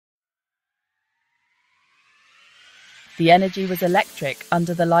The energy was electric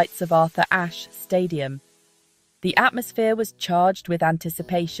under the lights of Ashe Stadium. The atmosphere was charged with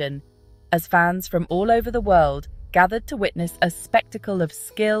anticipation, as fans from all over the world gathered to witness a spectacle of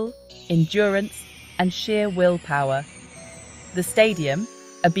skill, endurance, and sheer willpower. The stadium,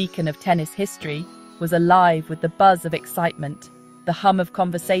 a beacon of tennis history, was alive with the buzz of excitement, the hum of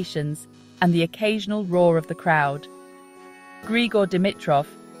conversations, and the occasional roar of the crowd. Grigor Dimitrov,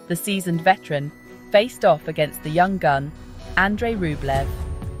 the seasoned veteran, faced off against the young gun, Andrey Rublev.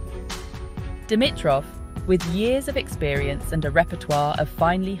 Dimitrov, with years of experience and a repertoire of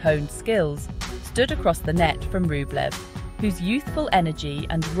finely honed skills, stood across the net from Rublev, whose youthful energy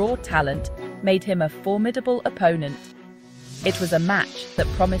and raw talent made him a formidable opponent. It was a match that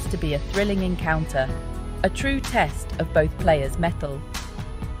promised to be a thrilling encounter, a true test of both players' mettle.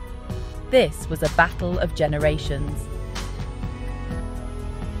 This was a battle of generations.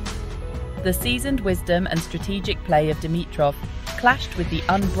 The seasoned wisdom and strategic play of Dimitrov clashed with the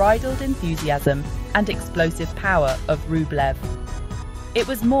unbridled enthusiasm and explosive power of Rublev. It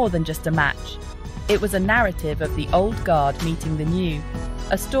was more than just a match. It was a narrative of the old guard meeting the new,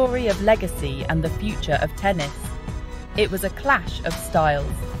 a story of legacy and the future of tennis. It was a clash of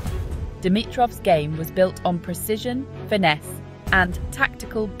styles. Dimitrov's game was built on precision, finesse, and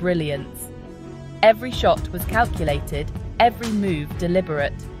tactical brilliance. Every shot was calculated, every move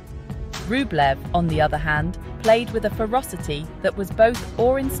deliberate. Rublev, on the other hand, played with a ferocity that was both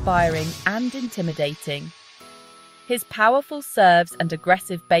awe-inspiring and intimidating. His powerful serves and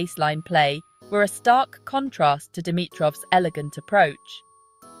aggressive baseline play were a stark contrast to Dimitrov's elegant approach.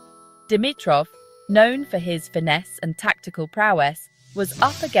 Dimitrov, known for his finesse and tactical prowess, was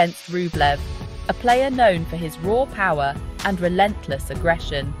up against Rublev, a player known for his raw power and relentless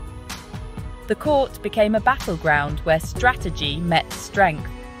aggression. The court became a battleground where strategy met strength,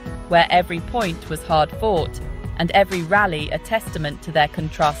 where every point was hard fought and every rally a testament to their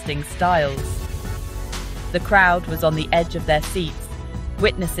contrasting styles. The crowd was on the edge of their seats,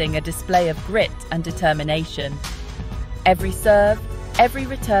 witnessing a display of grit and determination. Every serve, every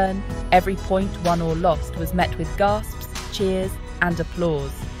return, every point won or lost was met with gasps, cheers, and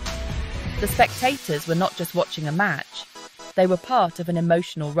applause. The spectators were not just watching a match, they were part of an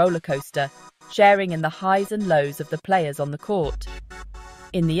emotional rollercoaster, sharing in the highs and lows of the players on the court.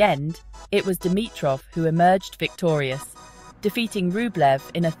 In the end, it was Dimitrov who emerged victorious, defeating Rublev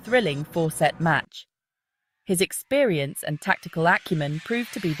in a thrilling four-set match. His experience and tactical acumen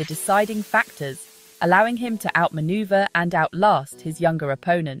proved to be the deciding factors, allowing him to outmaneuver and outlast his younger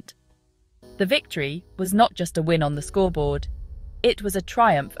opponent. The victory was not just a win on the scoreboard, it was a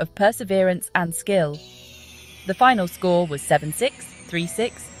triumph of perseverance and skill. The final score was 7-6,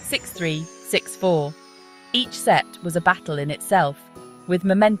 3-6, 6-3, 6-4. Each set was a battle in itself, with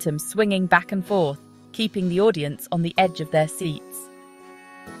momentum swinging back and forth, keeping the audience on the edge of their seats.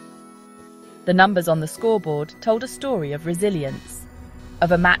 The numbers on the scoreboard told a story of resilience,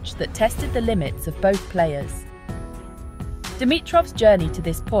 of a match that tested the limits of both players. Dimitrov's journey to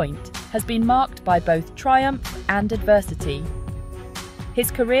this point has been marked by both triumph and adversity. His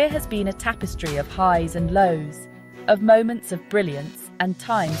career has been a tapestry of highs and lows, of moments of brilliance and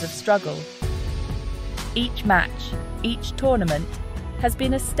times of struggle. Each match, each tournament, has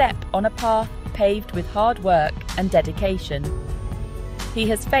been a step on a path paved with hard work and dedication. He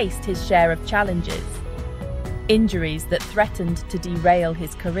has faced his share of challenges, injuries that threatened to derail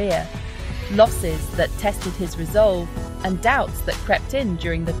his career, losses that tested his resolve, and doubts that crept in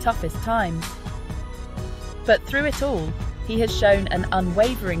during the toughest times. But through it all, he has shown an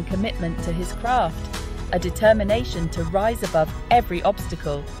unwavering commitment to his craft, a determination to rise above every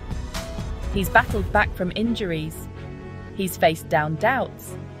obstacle. He's battled back from injuries. He's faced down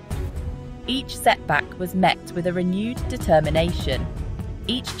doubts. Each setback was met with a renewed determination,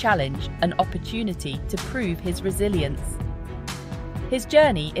 each challenge an opportunity to prove his resilience. His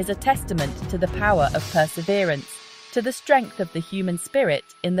journey is a testament to the power of perseverance, to the strength of the human spirit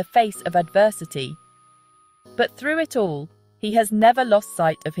in the face of adversity. But through it all, he has never lost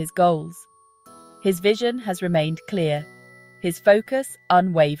sight of his goals. His vision has remained clear, his focus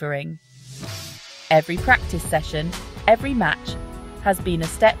unwavering. Every practice session, every match, has been a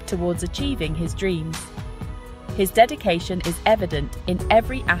step towards achieving his dreams. His dedication is evident in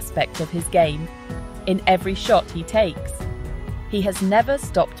every aspect of his game, in every shot he takes. He has never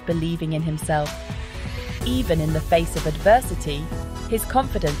stopped believing in himself. Even in the face of adversity, his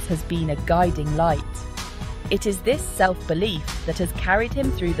confidence has been a guiding light. It is this self-belief that has carried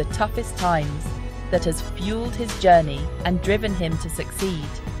him through the toughest times, that has fueled his journey and driven him to succeed.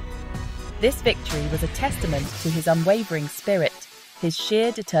 This victory was a testament to his unwavering spirit, his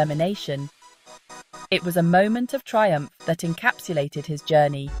sheer determination. It was a moment of triumph that encapsulated his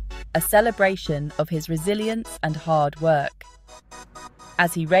journey, a celebration of his resilience and hard work.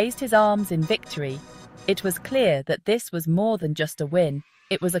 As he raised his arms in victory, it was clear that this was more than just a win.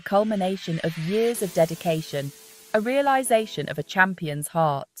 It was a culmination of years of dedication, a realization of a champion's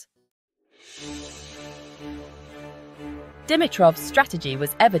heart. Dimitrov's strategy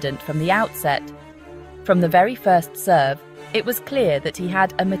was evident from the outset. From the very first serve, it was clear that he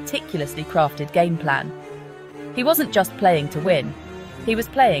had a meticulously crafted game plan. He wasn't just playing to win, he was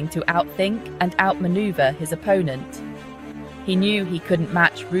playing to outthink and outmaneuver his opponent. He knew he couldn't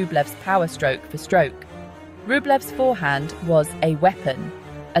match Rublev's power stroke for stroke. Rublev's forehand was a weapon,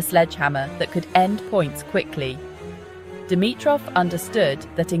 a sledgehammer that could end points quickly. Dimitrov understood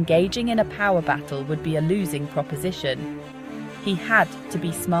that engaging in a power battle would be a losing proposition. He had to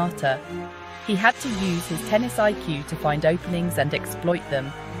be smarter. He had to use his tennis IQ to find openings and exploit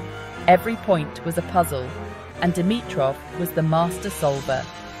them. Every point was a puzzle, and Dimitrov was the master solver.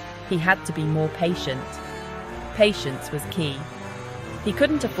 He had to be more patient. Patience was key. He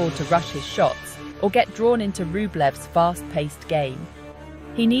couldn't afford to rush his shots or get drawn into Rublev's fast-paced game.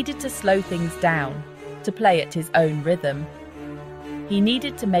 He needed to slow things down, to play at his own rhythm. He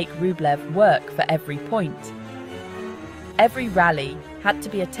needed to make Rublev work for every point. Every rally had to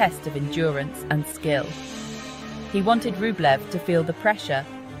be a test of endurance and skill. He wanted Rublev to feel the pressure,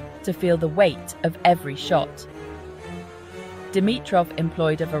 to feel the weight of every shot. Dimitrov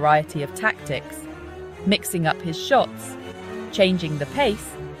employed a variety of tactics, mixing up his shots, changing the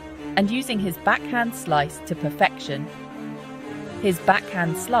pace, and using his backhand slice to perfection. His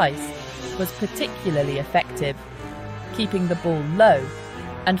backhand slice was particularly effective, keeping the ball low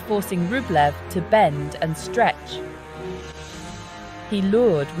and forcing Rublev to bend and stretch. He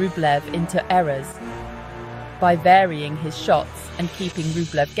lured Rublev into errors. By varying his shots and keeping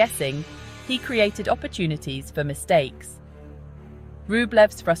Rublev guessing, he created opportunities for mistakes.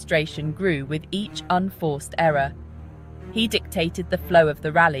 Rublev's frustration grew with each unforced error. He dictated the flow of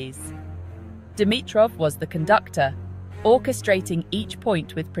the rallies. Dimitrov was the conductor, orchestrating each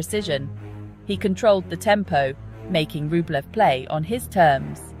point with precision. He controlled the tempo, making Rublev play on his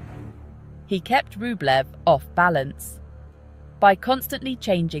terms. He kept Rublev off balance. By constantly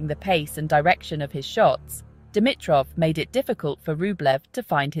changing the pace and direction of his shots, Dimitrov made it difficult for Rublev to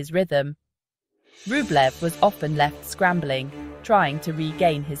find his rhythm. Rublev was often left scrambling, trying to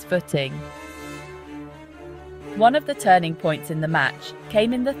regain his footing. One of the turning points in the match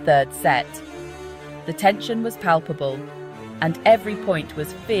came in the third set. The tension was palpable, and every point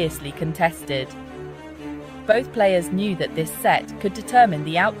was fiercely contested. Both players knew that this set could determine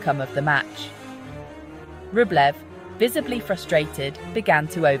the outcome of the match. Rublev, visibly frustrated, began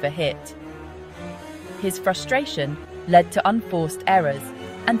to overhit. His frustration led to unforced errors,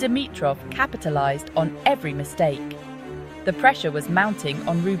 and Dimitrov capitalized on every mistake. The pressure was mounting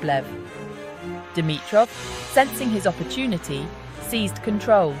on Rublev. Dimitrov, sensing his opportunity, seized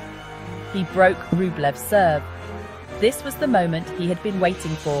control. He broke Rublev's serve. This was the moment he had been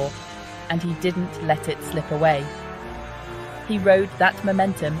waiting for, and he didn't let it slip away. He rode that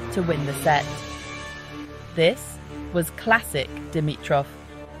momentum to win the set. This was classic Dimitrov.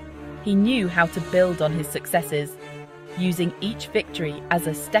 He knew how to build on his successes, using each victory as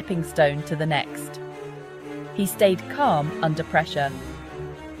a stepping stone to the next. He stayed calm under pressure.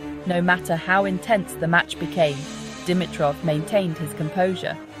 No matter how intense the match became, Dimitrov maintained his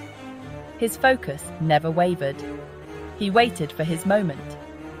composure. His focus never wavered. He waited for his moment.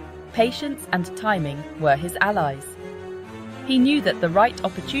 Patience and timing were his allies. He knew that the right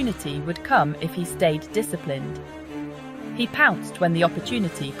opportunity would come if he stayed disciplined. He pounced when the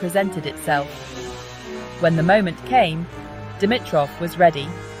opportunity presented itself. When the moment came, Dimitrov was ready.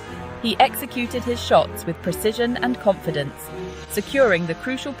 He executed his shots with precision and confidence, securing the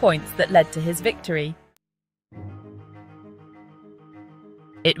crucial points that led to his victory.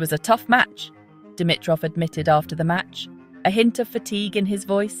 It was a tough match, Dimitrov admitted after the match, a hint of fatigue in his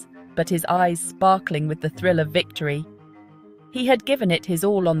voice, but his eyes sparkling with the thrill of victory. He had given it his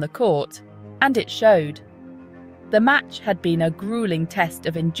all on the court, and it showed. The match had been a grueling test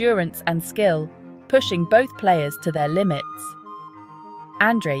of endurance and skill, pushing both players to their limits.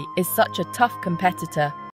 Andrey is such a tough competitor,